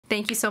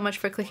Thank you so much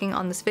for clicking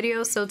on this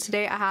video. So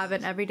today I have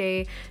an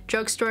everyday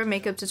drugstore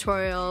makeup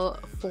tutorial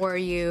for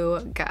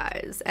you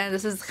guys. And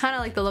this is kind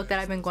of like the look that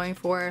I've been going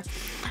for.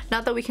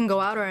 Not that we can go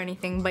out or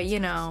anything, but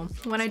you know,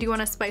 when I do want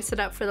to spice it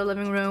up for the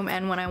living room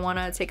and when I want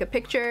to take a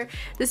picture,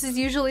 this is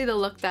usually the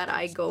look that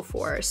I go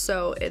for.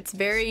 So it's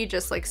very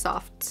just like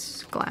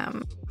soft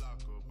glam.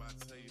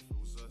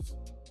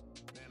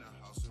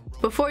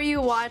 Before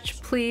you watch,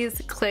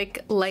 please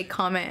click like,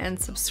 comment, and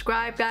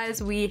subscribe,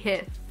 guys. We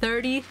hit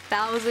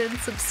 30,000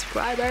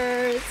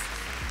 subscribers.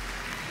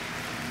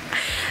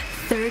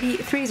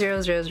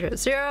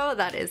 30,000.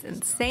 That is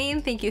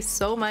insane. Thank you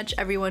so much,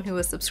 everyone who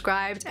was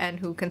subscribed and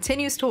who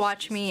continues to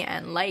watch me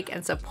and like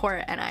and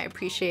support, and I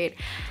appreciate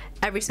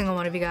every single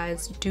one of you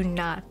guys. Do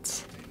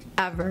not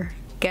ever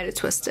get it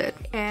twisted.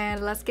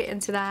 And let's get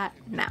into that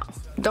now.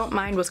 Don't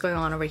mind what's going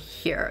on over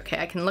here, okay?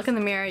 I can look in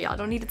the mirror. Y'all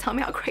don't need to tell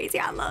me how crazy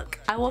I look.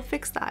 I will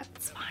fix that.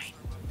 It's fine.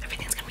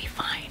 Everything's gonna be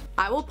fine.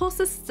 I will post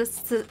a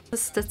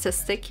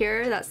statistic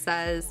here that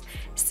says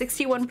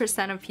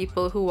 61% of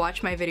people who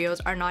watch my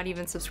videos are not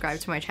even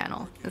subscribed to my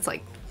channel. It's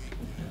like,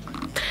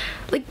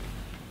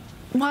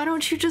 why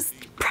don't you just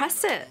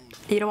press it?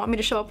 You don't want me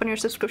to show up on your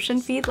subscription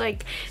feed?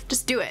 Like,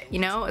 just do it, you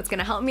know? It's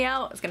gonna help me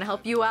out, it's gonna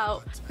help you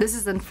out. This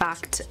is in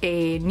fact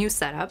a new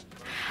setup.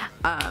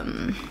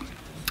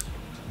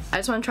 I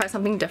just want to try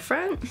something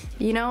different.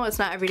 You know, it's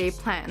not everyday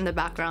plant in the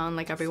background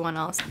like everyone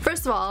else.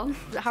 First of all,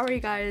 how are you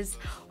guys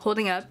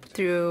holding up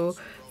through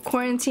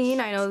quarantine?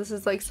 I know this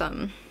is like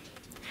some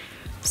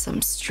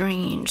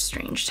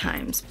strange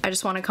times. I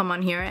just want to come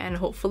on here and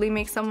hopefully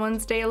make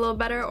someone's day a little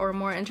better or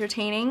more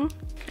entertaining.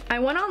 I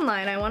went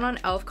online, I went on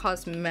e.l.f.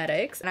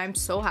 Cosmetics, and I'm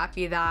so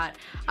happy that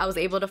I was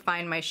able to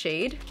find my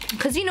shade.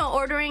 Because you know,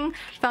 ordering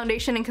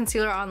foundation and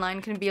concealer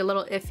online can be a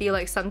little iffy.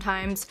 Like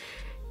sometimes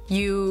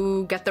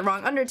you get the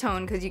wrong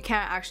undertone because you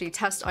can't actually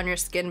test on your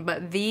skin,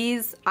 but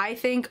these I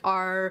think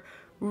are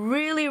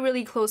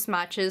really close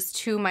matches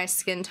to my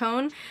skin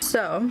tone.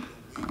 So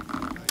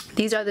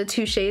these are the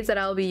two shades that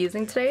I'll be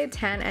using today,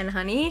 Tan and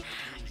Honey.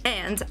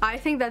 And I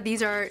think that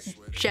these are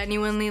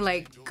genuinely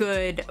like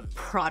good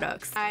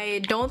products. I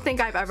don't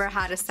think I've ever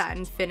had a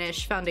satin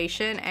finish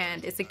foundation,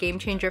 and it's a game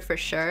changer for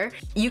sure.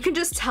 You can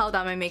just tell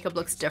that my makeup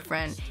looks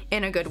different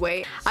in a good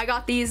way. I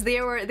got these,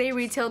 they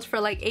retailed for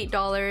like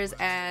 $8,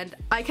 and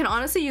I can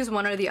honestly use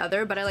one or the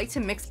other, but I like to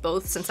mix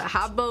both since I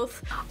have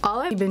both. All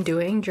I've been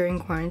doing during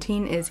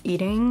quarantine is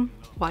eating,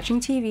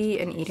 watching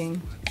TV, and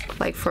eating.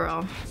 Like for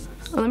real.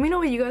 Let me know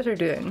what you guys are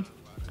doing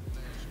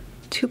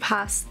to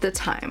pass the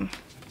time.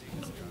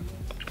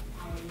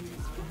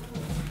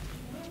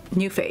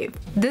 New fave.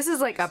 This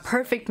is like a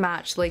perfect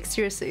match, like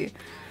seriously.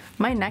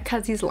 My neck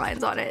has these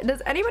lines on it.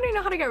 Does anybody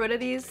know how to get rid of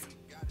these?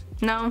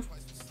 No?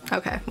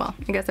 Okay, well,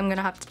 I guess I'm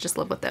gonna have to just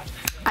live with it.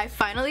 I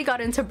finally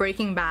got into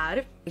Breaking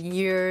Bad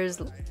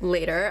years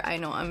later. I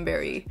know I'm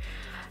very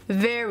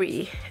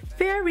late.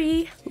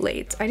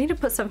 I need to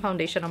put some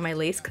foundation on my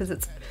lace because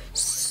it's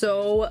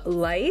so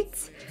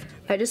light.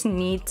 I just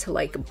need to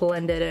like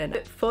blend it in.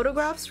 It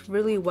photographs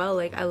really well.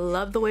 Like I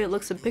love the way it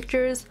looks in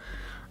pictures.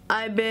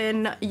 I've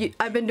been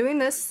doing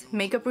this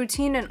makeup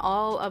routine in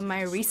all of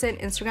my recent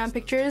Instagram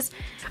pictures.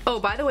 Oh,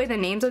 by the way, the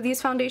names of these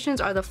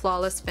foundations are the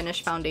Flawless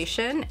Finish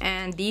Foundation,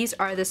 and these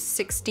are the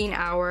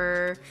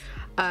 16-hour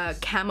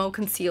camo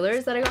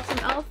concealers that I got from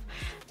e.l.f.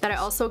 that I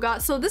also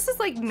got. So this is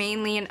like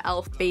mainly an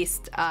e.l.f.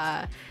 based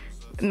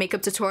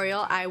makeup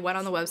tutorial. I went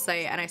on the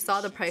website and I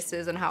saw the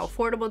prices and how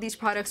affordable these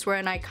products were,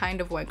 and I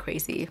kind of went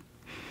crazy.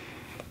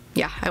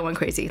 Yeah, I went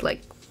crazy.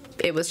 Like,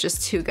 it was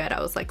just too good. I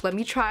was like, let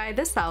me try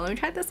this out, let me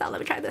try this out, let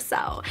me try this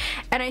out.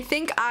 And I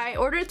think I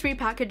ordered 3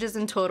 packages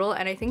in total,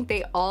 and I think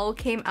they all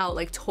came out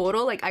like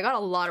total. Like I got a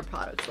lot of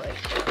products. Like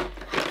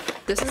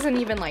this isn't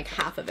even like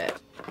half of it.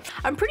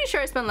 I'm pretty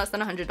sure I spent less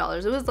than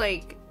 $100. It was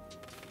like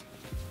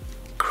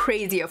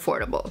crazy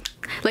affordable.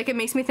 Like it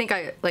makes me think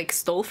I like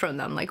stole from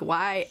them. Like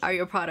why are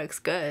your products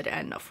good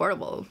and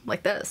affordable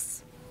like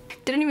this?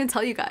 Didn't even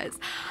tell you guys.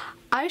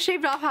 I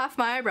shaved off half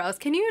my eyebrows.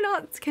 Can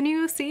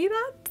you see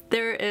that?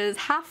 There is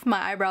half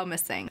my eyebrow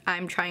missing.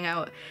 I'm trying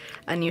out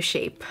a new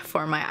shape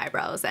for my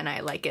eyebrows and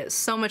I like it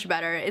so much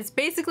better. It's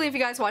basically, if you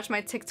guys watch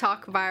my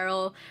TikTok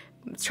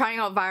trying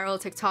out viral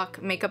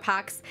TikTok makeup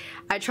hacks,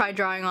 I tried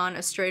drawing on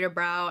a straighter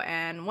brow,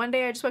 and one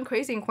day I just went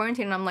crazy in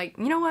quarantine and I'm like,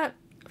 you know what?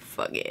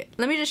 Fuck it.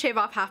 Let me just shave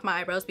off half my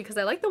eyebrows because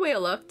I like the way it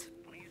looked.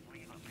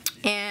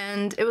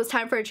 And it was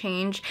time for a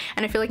change,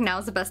 and I feel like now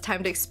is the best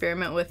time to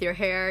experiment with your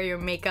hair, your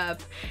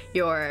makeup,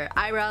 your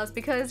eyebrows,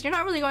 because you're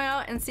not really going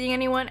out and seeing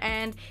anyone,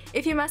 and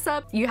if you mess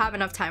up, you have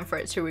enough time for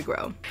it to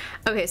regrow.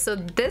 Okay, so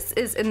this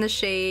is in the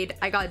shade,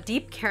 I got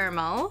Deep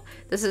Caramel.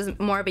 This is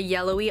more of a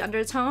yellowy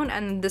undertone,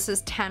 and this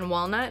is Tan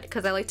Walnut,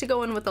 because I like to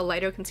go in with a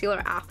lighter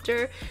concealer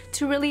after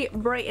to really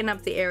brighten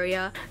up the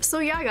area. So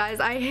yeah,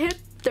 guys, I hit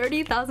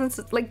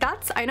 30,000, like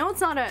that's, I know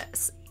it's not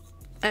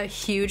a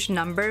huge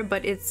number,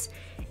 but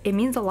it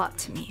means a lot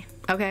to me,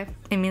 okay?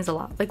 It means a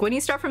lot. Like when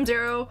you start from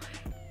 0,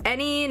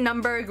 any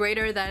number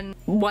greater than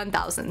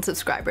 1,000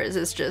 subscribers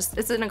is just,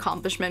 it's an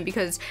accomplishment,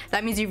 because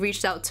that means you've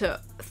reached out to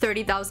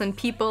 30,000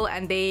 people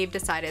and they've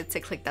decided to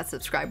click that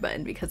subscribe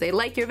button because they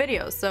like your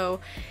videos. So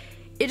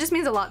it just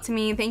means a lot to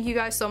me. Thank you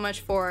guys so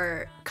much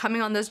for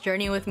coming on this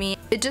journey with me.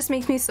 It just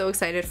makes me so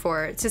excited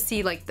to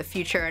see like the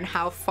future and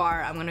how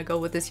far I'm gonna go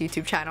with this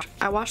YouTube channel.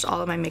 I washed all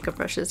of my makeup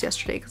brushes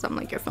yesterday because I'm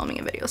like, you're filming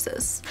a video,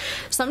 sis.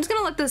 So I'm just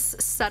gonna let this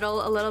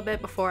settle a little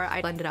bit before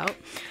I blend it out.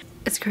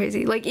 It's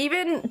crazy. Like,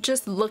 even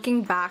just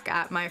looking back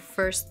at my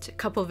first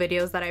couple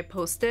videos that I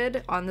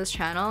posted on this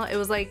channel, it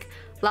was like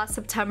last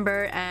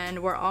September,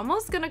 and we're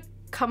almost gonna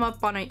come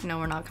up on no,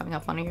 we're not coming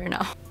up on a year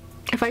now.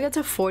 If I get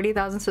to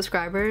 40,000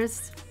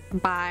 subscribers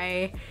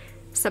by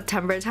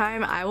September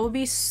time, I will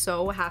be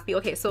so happy.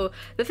 Okay, so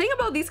the thing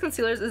about these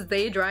concealers is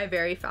they dry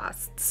very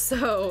fast,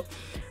 so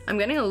I'm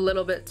getting a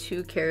little bit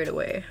too carried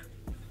away.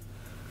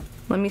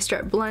 Let me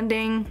start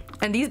blending,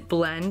 and these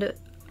blend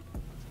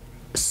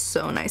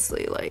so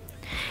nicely. Like,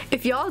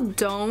 if y'all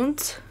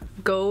don't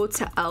go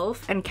to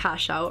e.l.f. and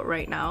cash out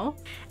right now,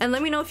 and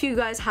let me know if you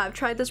guys have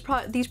tried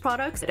these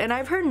products. And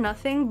I've heard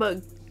nothing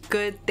but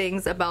good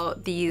things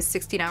about these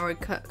 16-hour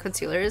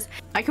concealers.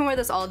 I can wear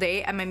this all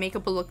day and my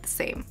makeup will look the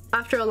same.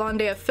 After a long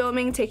day of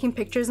filming, taking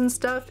pictures and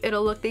stuff,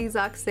 it'll look the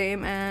exact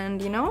same,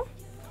 and you know,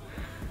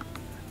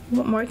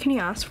 what more can you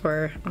ask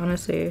for,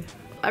 honestly?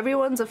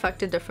 Everyone's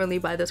affected differently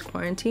by this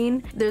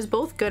quarantine. There's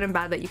both good and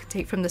bad that you can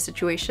take from the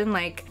situation.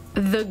 Like,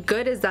 the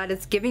good is that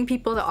it's giving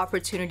people the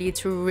opportunity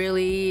to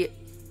really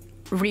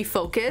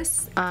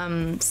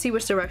refocus, see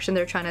which direction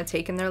they're trying to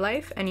take in their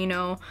life. And you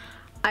know,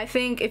 I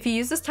think if you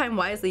use this time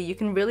wisely, you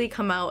can really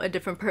come out a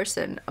different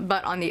person.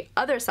 But on the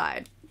other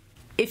side,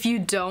 if you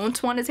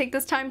don't want to take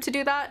this time to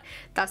do that,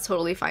 that's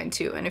totally fine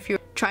too. And if you're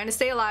trying to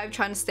stay alive,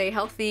 trying to stay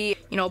healthy,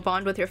 you know,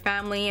 bond with your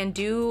family and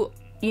do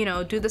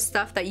the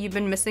stuff that you've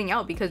been missing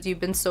out because you've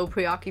been so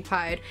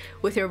preoccupied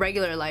with your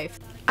regular life.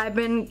 I've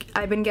been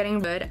getting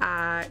good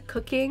at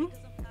cooking,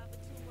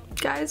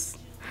 guys.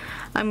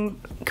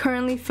 I'm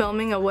currently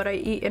filming a what I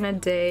eat in a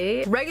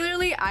day.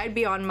 Regularly, I'd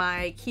be on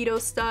my keto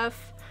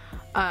stuff,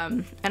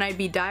 and I'd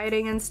be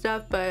dieting and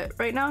stuff, but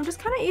right now I'm just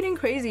kind of eating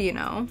crazy, you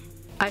know.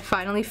 I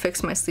finally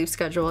fixed my sleep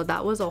schedule.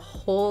 That was a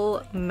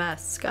whole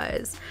mess,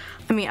 guys.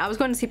 I mean, I was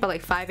going to sleep at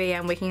like 5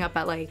 a.m., waking up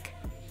at like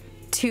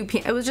 2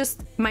 p.m. It was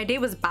just, my day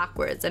was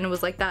backwards, and it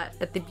was like that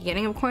at the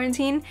beginning of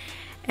quarantine,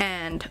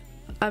 and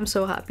I'm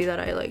so happy that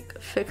I like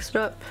fixed it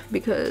up,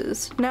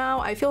 because now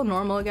I feel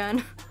normal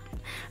again.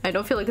 I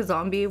don't feel like a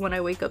zombie when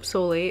I wake up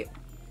so late.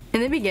 In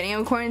the beginning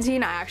of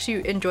quarantine, I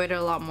actually enjoyed it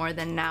a lot more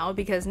than now,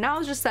 because now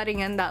it's just setting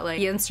in that like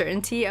the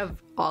uncertainty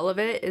of all of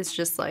it is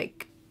just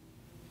like,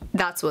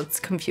 that's what's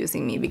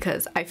confusing me,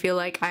 because I feel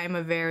like I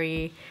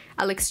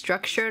like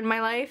structure in my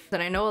life.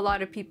 And I know a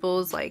lot of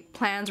people's like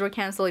plans were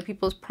canceled, like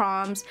people's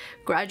proms,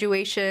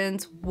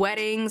 graduations,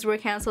 weddings were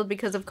canceled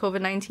because of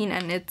COVID-19,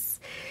 and it's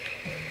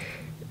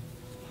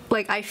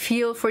like, I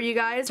feel for you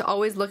guys.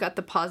 Always look at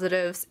the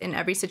positives in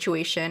every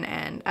situation,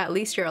 and at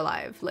least you're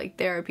alive. Like,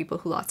 there are people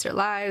who lost their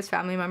lives,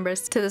 family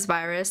members to this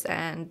virus,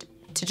 and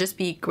to just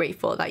be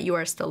grateful that you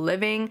are still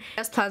living.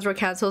 Yes, plans were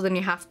canceled and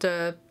you have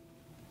to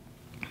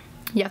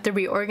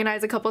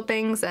reorganize a couple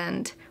things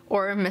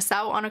or miss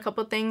out on a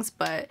couple things,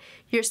 but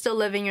you're still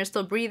living, you're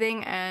still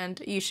breathing,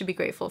 and you should be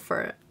grateful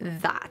for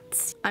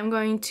that. I'm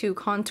going to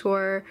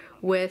contour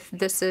with,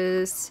 this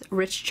is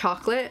Rich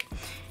Chocolate,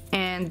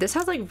 and this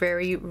has like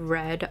very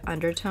red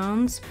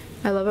undertones.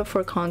 I love it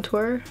for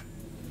contour.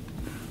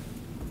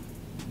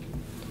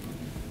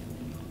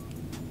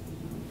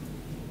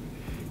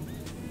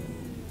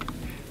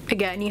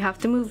 Again, you have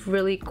to move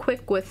really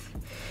quick with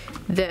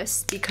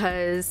this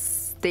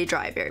because they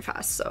dry very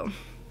fast. So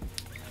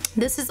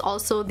this is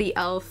also the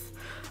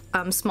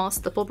e.l.f. Small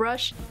stipple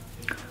brush.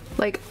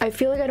 Like, I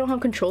feel like I don't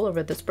have control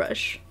over this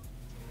brush.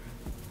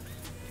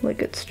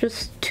 Like, it's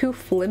just too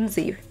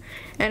flimsy.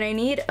 And I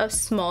need a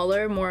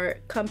smaller, more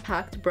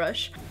compact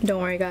brush.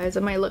 Don't worry guys,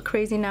 it might look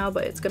crazy now,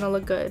 but it's gonna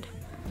look good.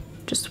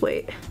 Just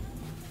wait.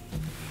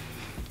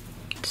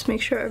 Just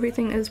make sure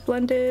everything is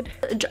blended.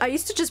 I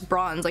used to just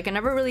bronze, like I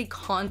never really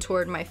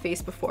contoured my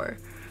face before.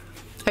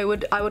 I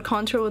would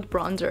contour with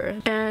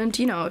bronzer. And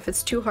you know, if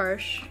it's too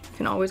harsh, you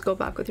can always go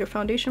back with your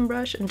foundation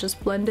brush and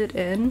just blend it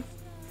in.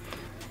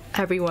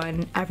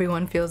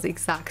 Everyone feels the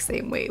exact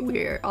same way.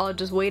 We're all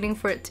just waiting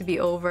for it to be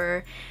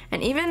over.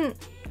 And even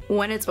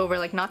when it's over,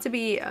 like, not to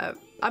be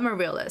I'm a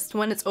realist,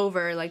 when it's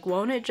over, like,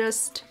 won't it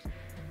just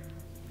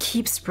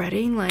keep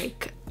spreading?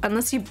 Like,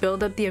 unless you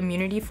build up the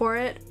immunity for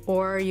it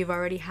or you've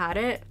already had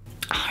it.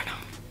 I don't know.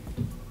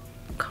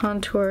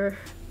 Contour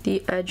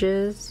the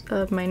edges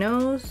of my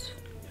nose.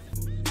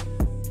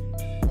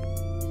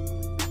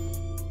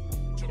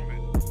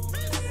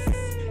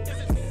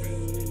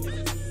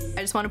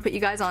 I just want to put you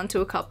guys on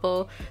to a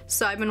couple.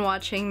 So I've been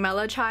watching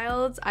Mela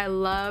Childs. I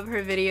love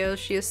her videos.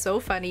 She is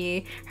so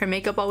funny. Her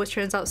makeup always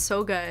turns out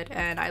so good,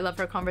 and I love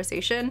her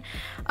conversation.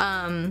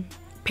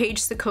 Paige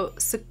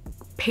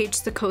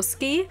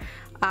Sikorsky.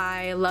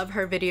 I love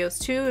her videos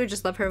too. I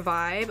just love her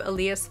vibe.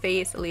 Aaliyah's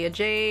Face, Aaliyah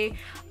J,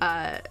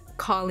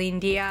 Colleen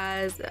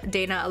Diaz,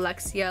 Dana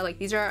Alexia. Like,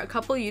 these are a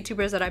couple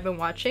YouTubers that I've been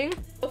watching.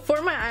 For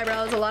my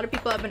eyebrows, a lot of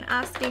people have been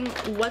asking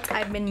what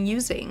I've been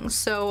using.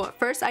 So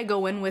first I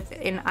go in with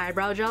an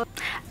eyebrow gel.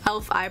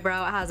 Elf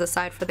eyebrow has a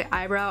side for the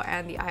eyebrow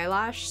and the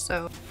eyelash.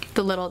 So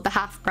the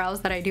half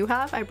brows that I do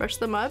have, I brush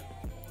them up.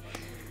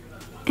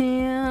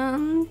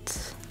 And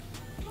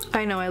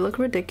I know I look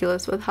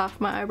ridiculous with half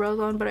my eyebrows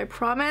on, but I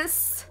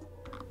promise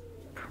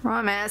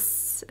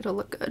it'll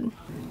look good.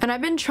 And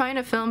I've been trying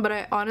to film, but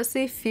I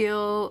honestly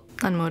feel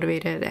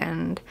unmotivated,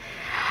 and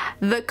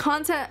the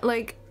content,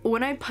 like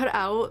when I put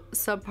out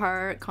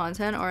subpar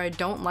content or I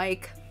don't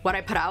like what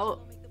I put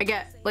out, I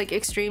get like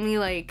extremely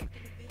like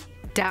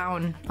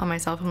down on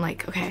myself. I'm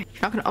like, okay,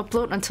 you're not gonna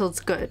upload until it's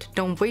good.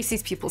 Don't waste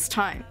these people's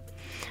time.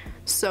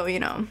 So,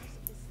 you know,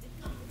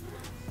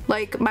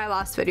 like my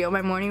last video,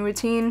 my morning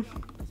routine,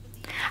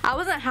 I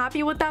wasn't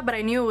happy with that, but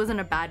I knew it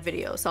wasn't a bad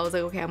video, so I was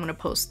like, okay, I'm gonna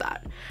post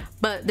that.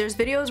 But there's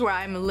videos where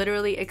I'm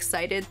literally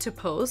excited to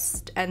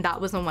post, and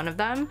that wasn't one of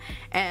them,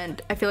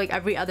 and I feel like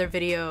every other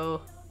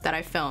video that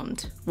I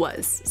filmed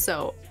was.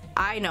 So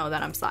I know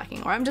that I'm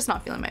slacking, or I'm just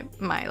not feeling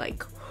my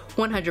like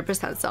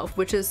 100% self,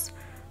 which is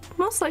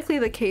most likely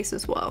the case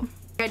as well.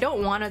 I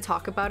don't want to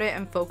talk about it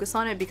and focus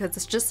on it because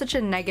it's just such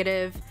a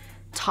negative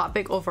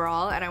topic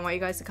overall, and I want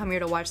you guys to come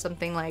here to watch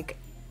something like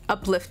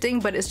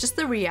uplifting, but it's just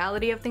the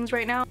reality of things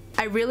right now.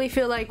 I really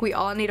feel like we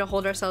all need to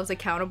hold ourselves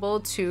accountable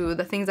to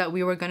the things that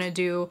we were gonna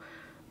do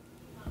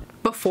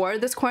before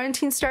this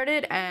quarantine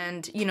started,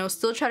 and, you know,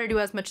 still try to do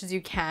as much as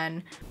you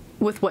can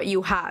with what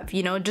you have.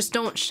 You know, just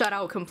don't shut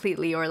out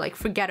completely or like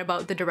forget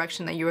about the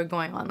direction that you were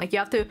going on. Like, you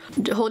have to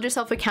hold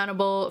yourself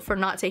accountable for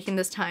not taking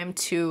this time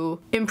to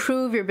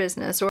improve your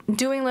business or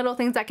doing little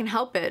things that can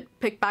help it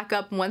pick back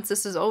up once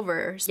this is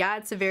over. Yeah,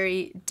 it's a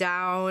very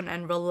down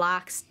and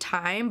relaxed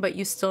time, but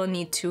you still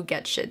need to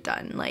get shit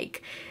done.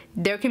 Like,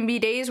 there can be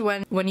days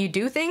when you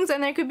do things,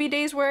 and there could be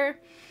days where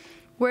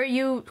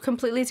you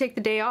completely take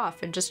the day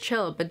off and just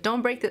chill. But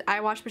don't break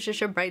I watched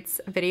Patricia Bright's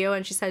video,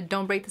 and she said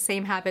don't break the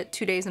same habit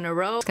 2 days in a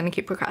row. It's gonna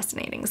keep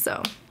procrastinating. So I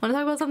want to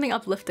talk about something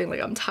uplifting.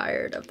 Like, I'm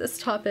tired of this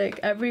topic.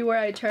 Everywhere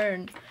I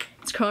turn,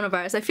 it's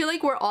coronavirus. I feel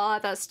like we're all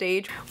at that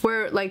stage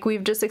where like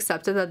we've just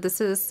accepted that this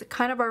is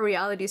kind of our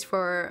realities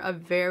for a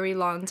very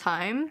long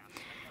time,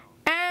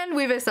 and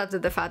we've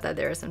accepted the fact that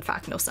there is in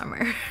fact no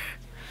summer.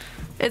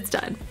 It's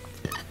done.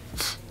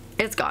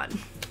 It's gone.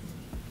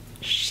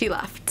 She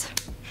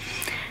left.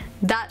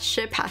 That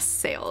ship has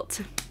sailed.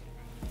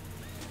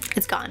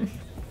 It's gone.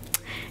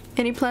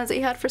 Any plans that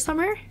you had for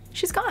summer?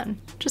 She's gone.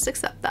 Just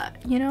accept that,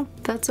 you know?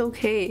 That's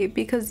okay,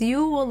 because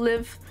you will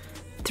live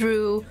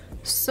through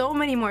so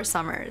many more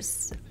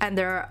summers, and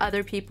there are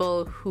other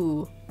people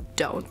who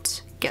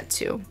don't get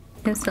to.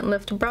 Instant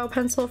Lift brow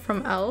pencil from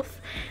e.l.f.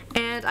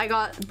 and I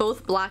got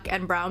both black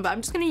and brown, but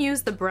I'm just gonna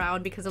use the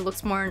brown because it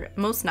looks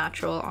most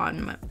natural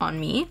on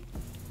me.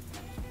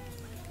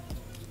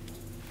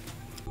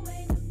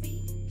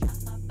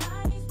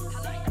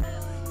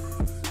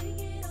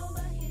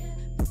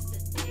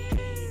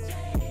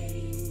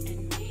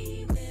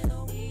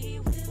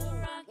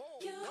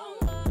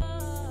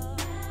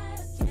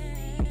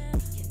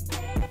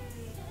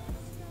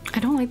 I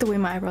don't like the way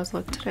my eyebrows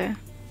look today.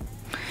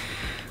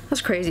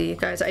 That's crazy,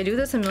 guys. I do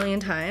this a million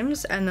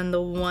times, and then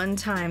the one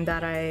time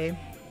that I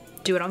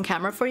do it on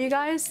camera for you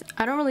guys,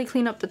 I don't really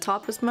clean up the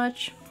top as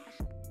much.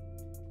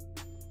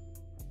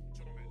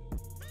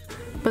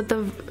 But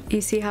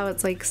you see how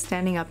it's like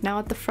standing up now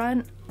at the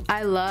front?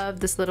 I love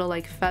this little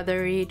like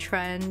feathery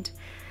trend.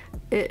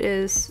 It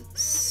is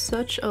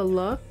such a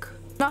look.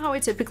 Not how I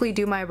typically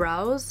do my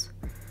brows,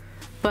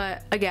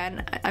 but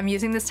again, I'm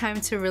using this time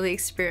to really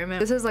experiment.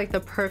 This is like the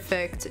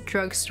perfect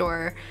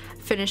drugstore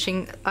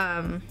finishing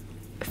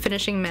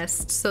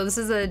mist. So this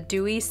is a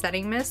dewy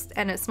setting mist,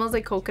 and it smells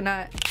like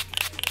coconut.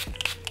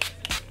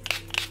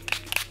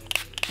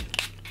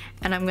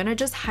 And I'm gonna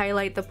just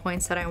highlight the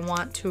points that I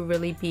want to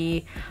really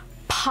be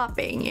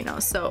popping, you know.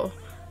 So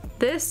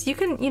this, you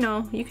can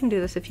do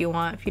this if you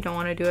want. If you don't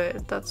want to do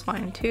it, that's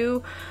fine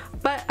too.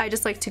 But I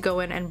just like to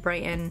go in and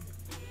brighten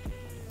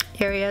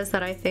areas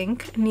that I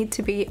think need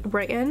to be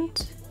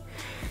brightened.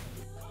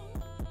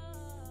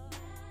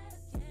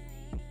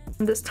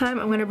 This time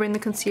I'm gonna bring the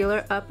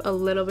concealer up a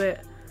little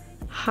bit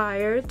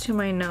higher to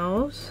my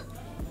nose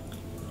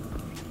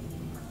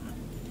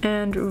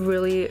and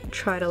really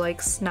try to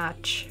like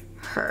snatch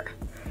her.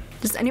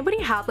 Does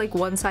anybody have like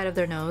one side of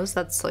their nose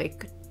that's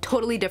like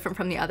totally different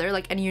from the other,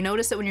 like, and you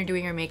notice it when you're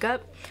doing your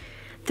makeup?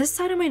 This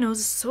side of my nose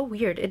is so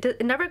weird.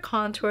 It never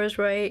contours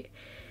right.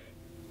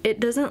 It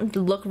doesn't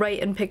look right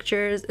in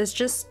pictures. It's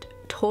just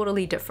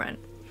totally different.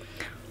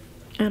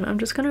 And I'm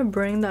just gonna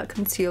bring that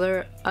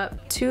concealer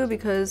up too,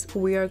 because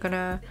we're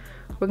gonna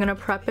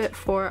prep it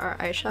for our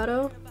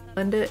eyeshadow.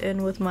 Blend it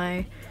in with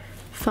my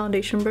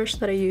foundation brush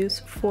that I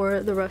use for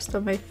the rest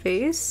of my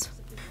face.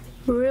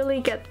 Really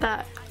get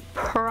that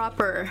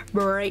proper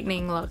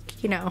brightening look,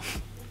 you know.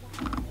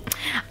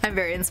 I'm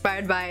very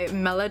inspired by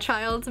Mela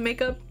Child's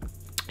makeup.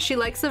 She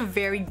likes a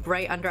very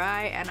bright under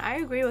eye, and I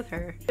agree with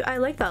her. I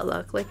like that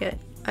look. Like, it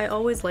I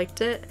always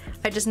liked it.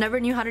 I just never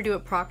knew how to do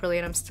it properly,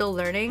 and I'm still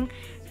learning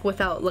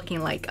without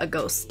looking like a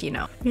ghost, you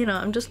know.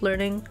 I'm just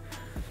learning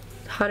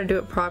how to do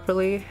it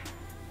properly,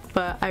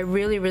 but I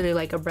really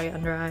like a bright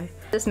under eye.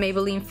 This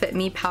Maybelline Fit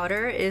Me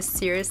powder is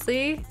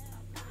seriously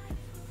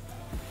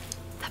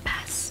the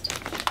best.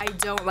 I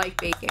don't like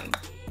baking.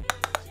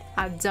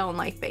 I don't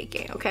like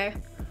baking, okay?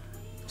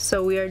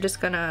 So we are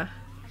just gonna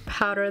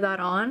powder that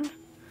on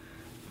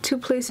to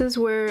places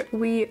where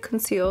we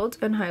concealed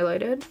and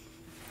highlighted.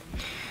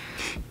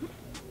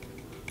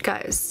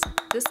 Guys,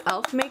 this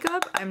e.l.f.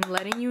 makeup, I'm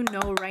letting you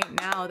know right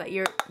now that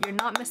you're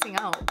not missing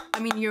out. I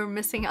mean, you're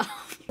missing out.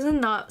 This is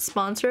not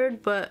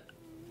sponsored, but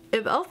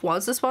if e.l.f.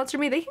 wants to sponsor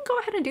me, they can go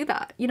ahead and do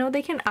that. You know,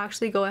 they can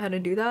actually go ahead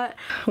and do that.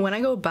 When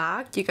I go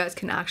back, you guys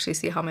can actually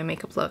see how my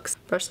makeup looks.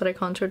 Brush that I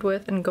contoured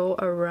with and go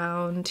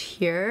around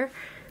here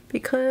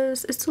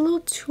because it's a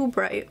little too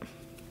bright.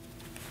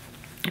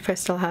 If I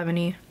still have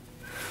any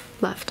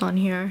left on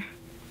here.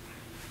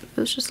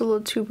 It's just a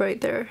little too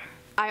bright there.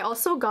 I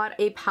also got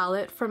a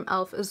palette from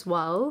e.l.f. as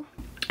well,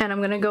 and I'm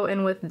gonna go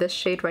in with this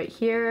shade right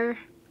here.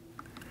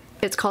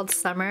 It's called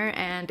Summer,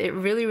 and it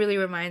really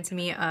reminds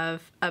me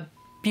of a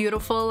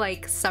beautiful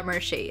like summer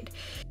shade.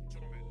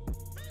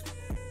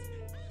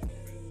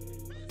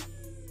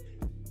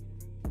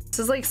 This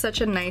is like such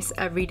a nice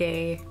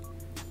everyday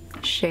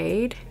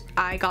shade.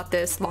 I got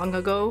this long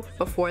ago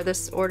before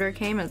this order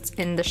came. It's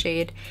in the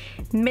shade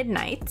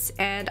Midnight,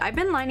 and I've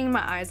been lining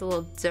my eyes a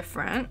little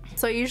different.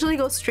 So I usually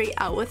go straight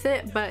out with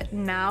it, but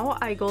now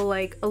I go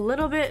like a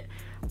little bit,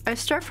 I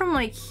start from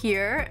like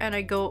here and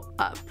I go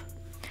up.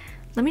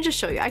 Let me just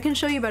show you. I can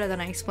show you better than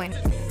I explain.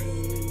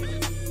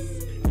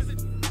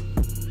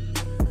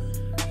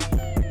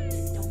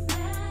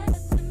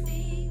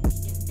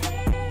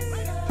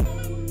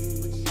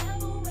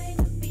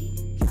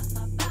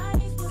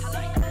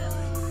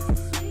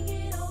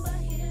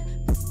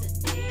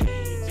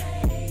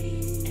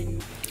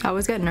 I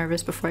always get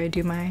nervous before I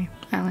do my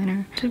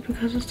eyeliner. Just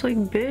because it's like,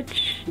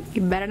 bitch,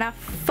 you better not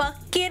fuck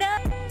it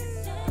up.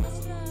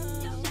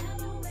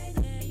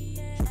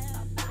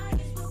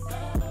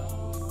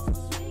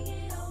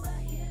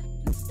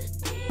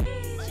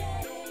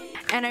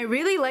 And I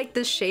really like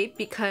this shape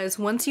because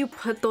once you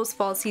put those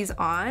falsies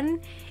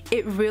on,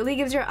 it really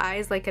gives your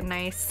eyes like a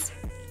nice,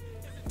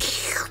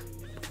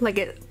 like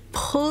it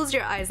pulls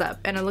your eyes up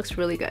and it looks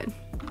really good.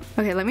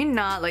 Okay, let me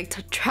not like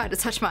try to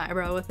touch my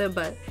eyebrow with it,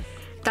 but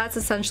that's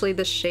essentially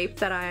the shape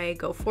that I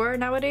go for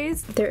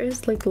nowadays. There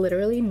is like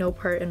literally no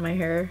part in my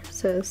hair.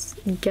 Sis,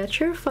 get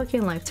your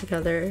fucking life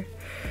together.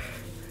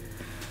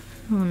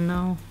 Oh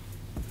no.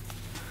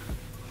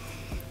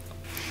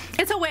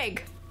 It's a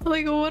wig.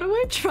 Like, what am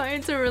I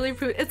trying to really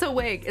prove? It's a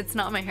wig, it's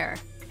not my hair.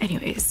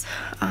 Anyways,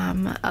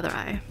 other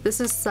eye. This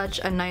is such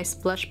a nice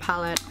blush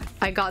palette.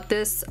 I got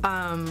this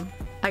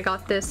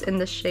in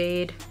the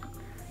shade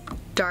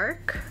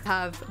Dark. You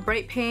have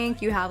bright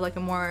pink, you have like a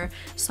more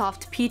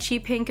soft peachy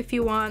pink if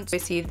you want. I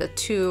see the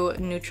two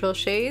neutral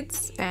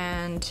shades,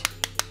 and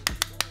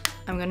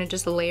I'm gonna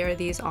just layer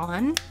these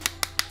on.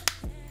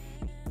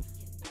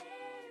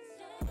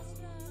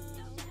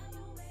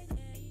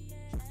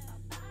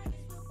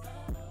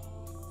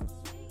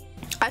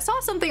 I saw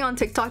something on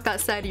TikTok that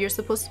said you're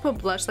supposed to put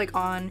blush like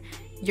on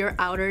your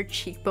outer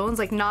cheekbones,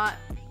 like not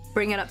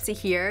bring it up to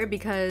here,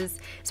 because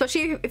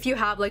especially if you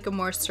have like a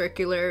more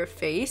circular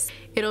face,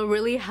 it'll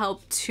really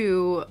help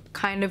to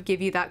kind of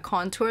give you that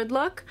contoured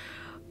look.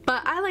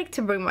 But I like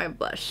to bring my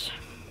blush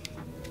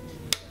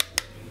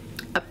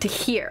up to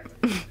here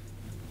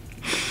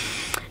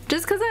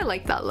just because I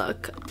like that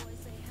look.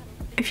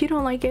 If you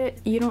don't like it,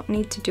 you don't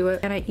need to do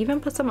it. And I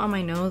even put some on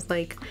my nose.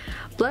 Like,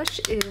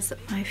 blush is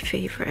my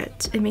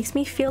favorite. It makes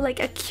me feel like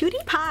a cutie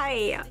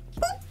pie.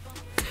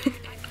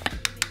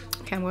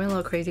 Okay, I'm going a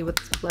little crazy with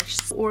this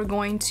blush. We're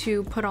going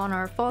to put on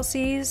our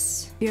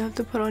falsies. You have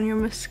to put on your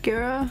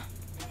mascara.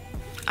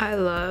 I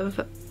love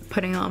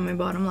putting on my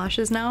bottom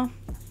lashes now.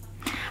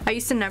 I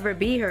used to never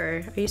be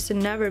her. I used to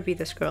never be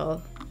this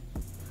girl.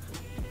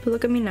 But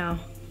look at me now.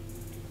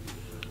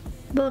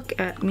 Look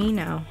at me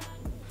now.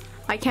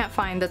 I can't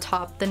find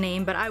the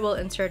name, but I will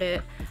insert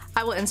it.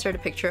 I will insert a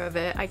picture of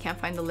it. I can't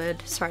find the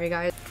lid. Sorry,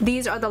 guys.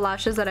 These are the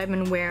lashes that I've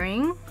been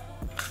wearing.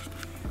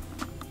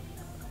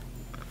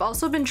 I've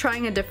also been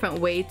trying a different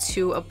way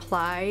to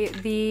apply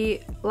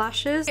the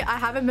lashes. I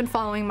haven't been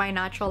following my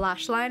natural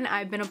lash line.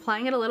 I've been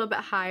applying it a little bit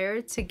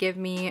higher to give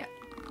me,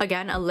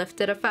 again, a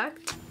lifted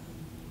effect.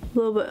 A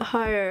little bit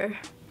higher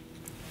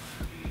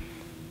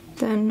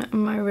than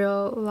my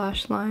real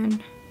lash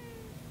line.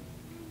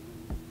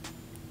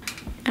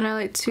 And I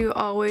like to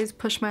always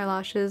push my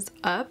lashes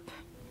up.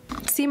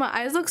 See, my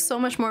eyes look so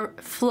much more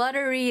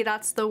fluttery.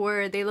 That's the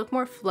word. They look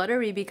more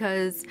fluttery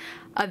because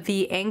of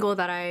the angle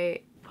that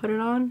I put it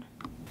on.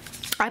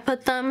 I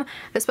put them,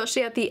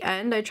 especially at the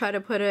end, I try to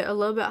put it a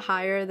little bit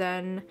higher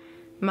than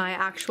my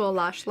actual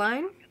lash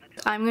line.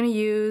 I'm gonna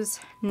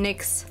use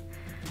NYX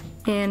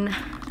in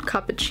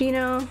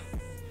Cappuccino.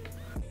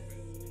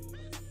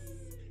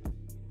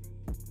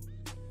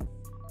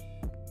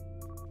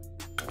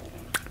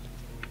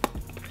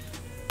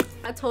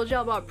 I told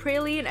y'all about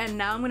Praline, and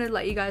now I'm gonna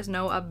let you guys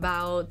know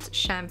about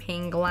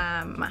Champagne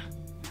Glam.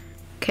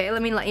 Okay,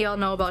 let me let y'all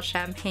know about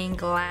Champagne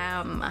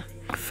Glam.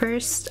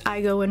 First,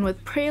 I go in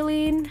with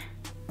Praline.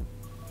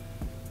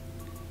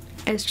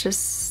 It's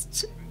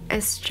just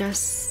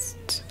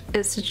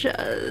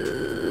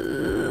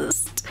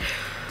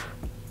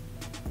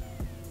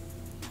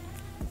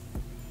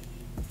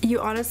you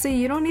honestly,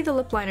 you don't need the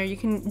lip liner, you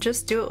can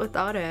just do it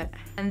without it.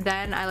 And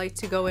then I like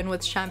to go in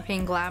with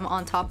Champagne Glam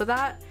on top of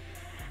that.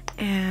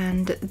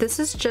 And this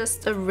is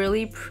just a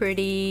really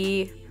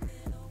pretty,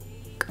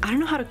 I don't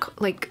know how to,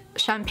 like,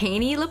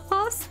 champagne-y lip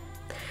gloss.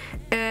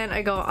 And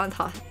I go on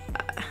top.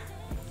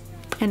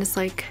 And it's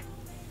like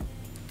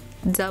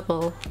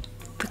double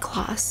the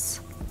gloss.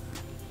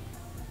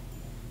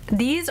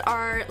 These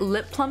are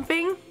lip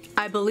plumping.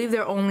 I believe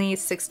they're only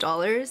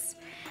 $6.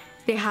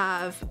 They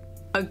have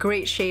a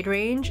great shade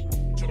range.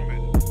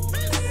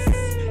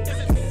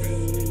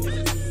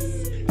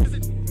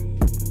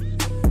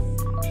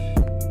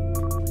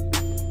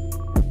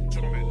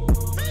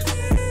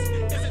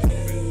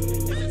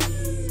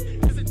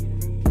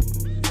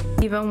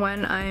 Even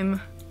when I'm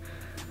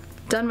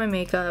done my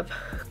makeup,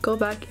 go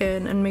back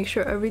in and make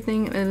sure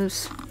everything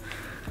is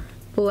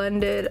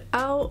blended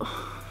out.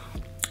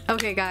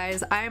 Okay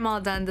guys, I am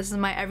all done. This is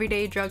my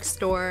everyday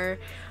drugstore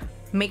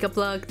makeup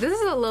look. This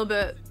is a little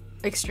bit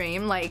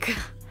extreme. Like,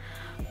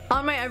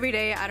 on my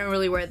everyday, I don't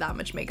really wear that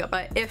much makeup,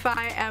 but if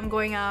I am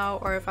going out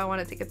or if I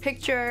want to take a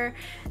picture,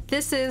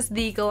 this is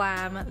the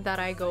glam that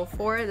I go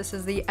for. This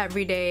is the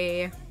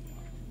everyday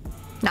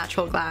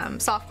natural glam,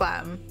 soft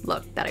glam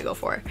look that I go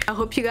for. I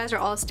hope you guys are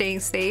all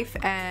staying safe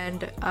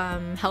and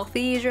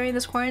healthy during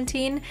this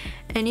quarantine,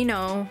 and you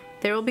know,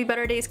 there will be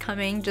better days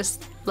coming.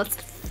 Just let's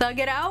thug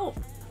it out.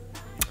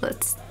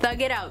 Let's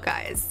thug it out,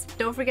 guys.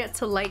 Don't forget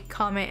to like,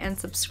 comment, and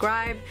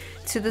subscribe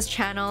to this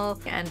channel,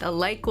 and a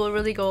like will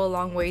really go a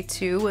long way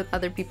too with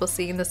other people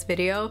seeing this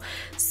video.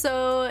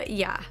 So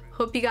yeah,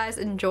 hope you guys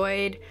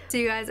enjoyed.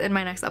 See you guys in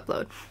my next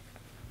upload.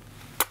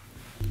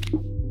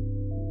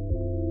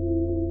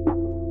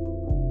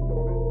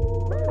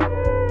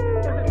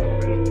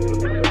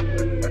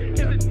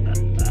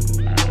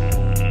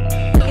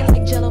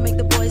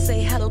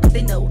 Say hello, cause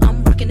they know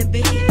I'm rocking the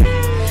beat.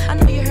 I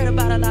know you heard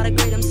about a lot of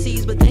great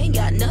MCs, but they ain't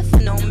got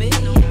nothing on me.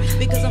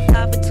 Because I'm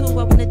 5'2",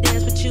 I wanna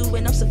dance with you,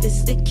 and I'm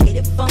sophisticated.